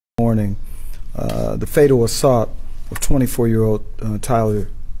morning, the fatal assault of 24-year-old Tyler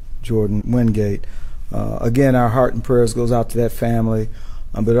Jordan Wingate. Again, our heart and prayers goes out to that family,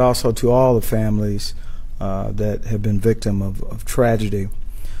 but also to all the families that have been victim of tragedy.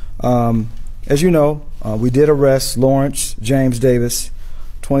 As you know, we did arrest Lawrence James Davis,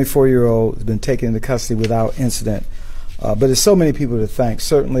 24-year-old, has been taken into custody without incident. But there's so many people to thank.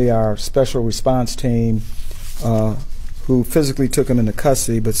 Certainly our special response team who physically took him into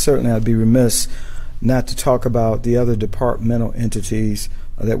custody, but certainly I'd be remiss not to talk about the other departmental entities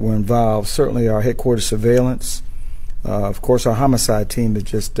that were involved. Certainly our headquarters surveillance, of course our homicide team that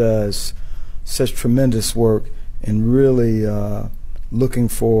just does such tremendous work in really looking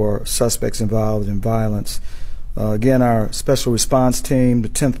for suspects involved in violence. Again, our special response team, the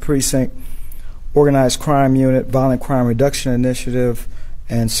 10th Precinct, Organized Crime Unit, Violent Crime Reduction Initiative,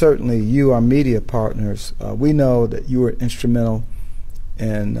 and certainly you, our media partners. We know that you were instrumental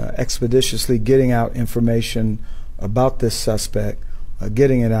in expeditiously getting out information about this suspect,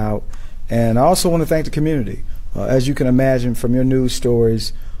 getting it out. And I also want to thank the community. As you can imagine from your news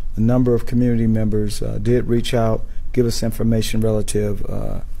stories, a number of community members did reach out, give us information relative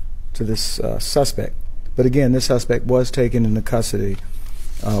to this suspect. But again, this suspect was taken into custody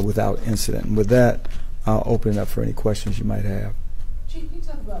without incident. And with that, I'll open it up for any questions you might have. Chief, can you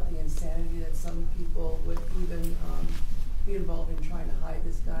talk about the insanity that some people would even be involved in trying to hide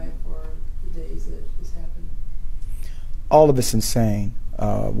this guy for the days that this happened? All of it's insane.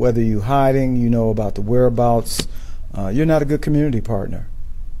 Whether you're hiding, you know about the whereabouts, you're not a good community partner.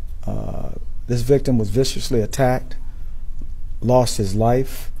 This victim was viciously attacked, lost his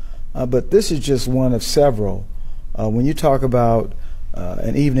life, but this is just one of several. When you talk about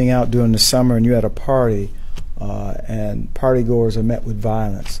an evening out during the summer and you're at a party and partygoers are met with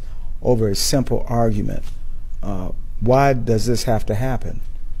violence over a simple argument, why does this have to happen?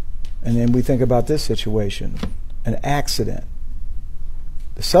 And then we think about this situation, an accident.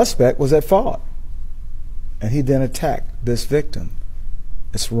 The suspect was at fault, and he then attacked this victim.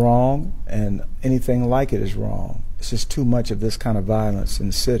 It's wrong, and anything like it is wrong. It's just too much of this kind of violence in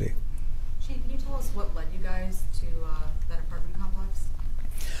the city. Chief, can you tell us what led you guys to that apartment complex?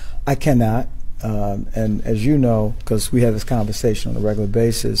 I cannot, and as you know, because we have this conversation on a regular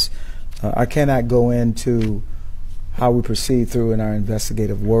basis, I cannot go into how we proceed through in our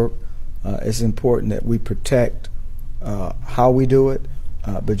investigative work. It's important that we protect how we do it,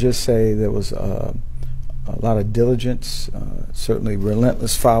 but just say there was a lot of diligence, certainly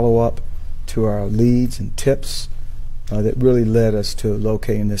relentless follow-up to our leads and tips that really led us to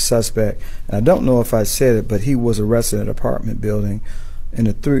locating this suspect. And I don't know if I said it, but he was arrested in an apartment building in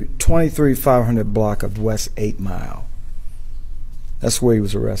the 23500 block of West 8 Mile. That's where he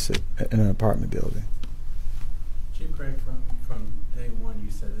was arrested, in an apartment building. Chief Craig, from day one,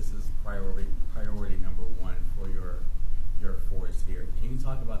 you said this is priority number one for your force here. Can you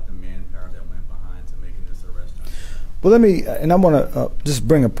talk about the manpower that went behind to making this arrest? Well, let me, and I want to just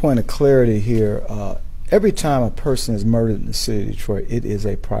bring a point of clarity here. Every time a person is murdered in the city of Detroit, it is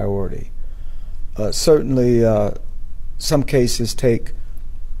a priority. Certainly, some cases take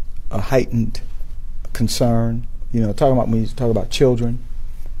a heightened concern. You know, when you talk about children,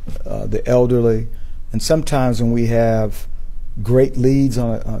 the elderly, and sometimes when we have great leads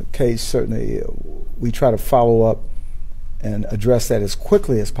on a case, certainly we try to follow up and address that as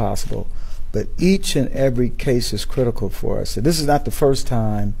quickly as possible. But each and every case is critical for us. So this is not the first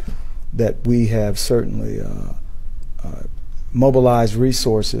time that we have certainly mobilized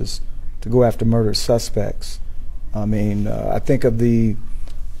resources to go after murder suspects. I mean, I think of the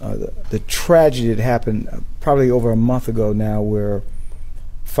tragedy that happened probably over a month ago now, where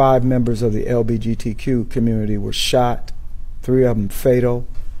 5 members of the LGBTQ community were shot, 3 of them fatal,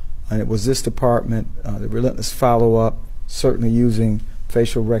 and it was this department, the relentless follow-up, certainly using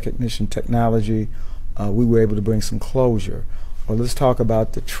facial recognition technology, we were able to bring some closure. Or let's talk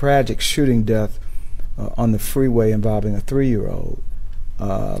about the tragic shooting death on the freeway involving a 3-year-old,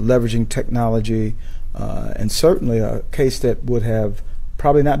 leveraging technology, and certainly a case that would have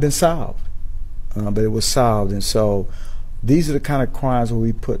probably not been solved, but it was solved. And so these are the kind of crimes where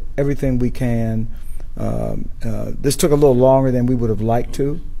we put everything we can. This took a little longer than we would have liked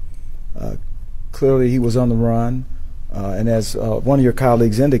to. Clearly he was on the run, and as one of your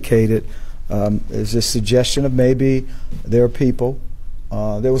colleagues indicated, there's this suggestion of maybe there are people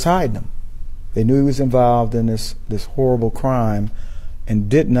that was hiding him. They knew he was involved in this horrible crime and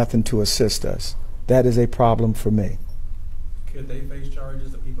did nothing to assist us. That is a problem for me. Could they face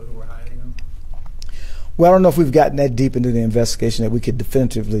charges, the people who were hiding him? Well, I don't know if we've gotten that deep into the investigation that we could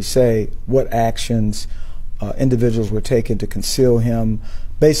definitively say what actions individuals were taken to conceal him.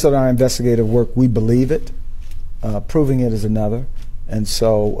 Based on our investigative work, we believe it. Proving it is another. And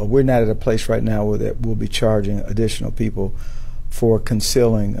so we're not at a place right now where that we'll be charging additional people for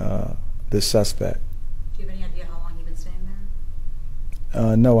concealing this suspect. Do you have any idea how long he's been staying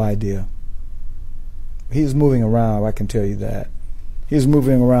there? No idea. He's moving around, I can tell you that. He's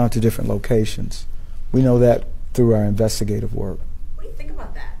moving around to different locations. We know that through our investigative work. What do you think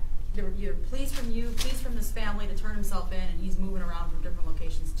about that? You're pleased from you, pleased from this family to turn himself in, and he's moving around from different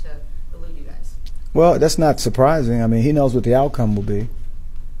locations to elude you guys. Well, that's not surprising. I mean, he knows what the outcome will be.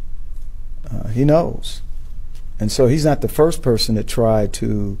 He knows. And so he's not the first person that tried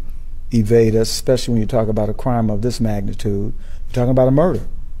to evade us, especially when you talk about a crime of this magnitude. You're talking about a murder.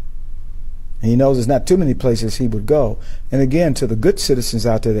 And he knows there's not too many places he would go. And again, to the good citizens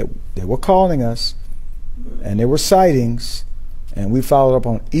out there that were calling us, and there were sightings, and we followed up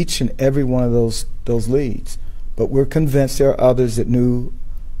on each and every one of those leads. But we're convinced there are others that knew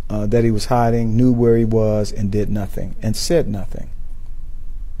that he was hiding, knew where he was, and did nothing, and said nothing.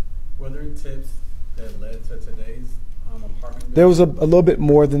 Were there tips that led to today's apartment? There was a little bit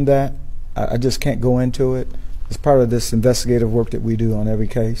more than that. I just can't go into it. It's part of this investigative work that we do on every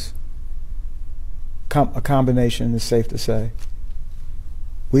case. A combination, is safe to say.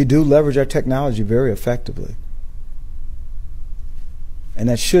 We do leverage our technology very effectively. And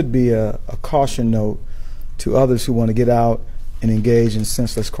that should be a caution note to others who want to get out and engage in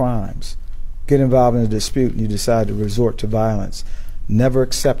senseless crimes. Get involved in a dispute and you decide to resort to violence. Never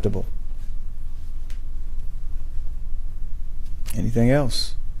acceptable. Anything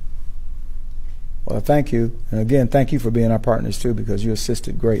else? Well, thank you. And again, thank you for being our partners too, because you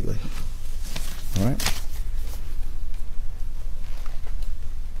assisted greatly. All right.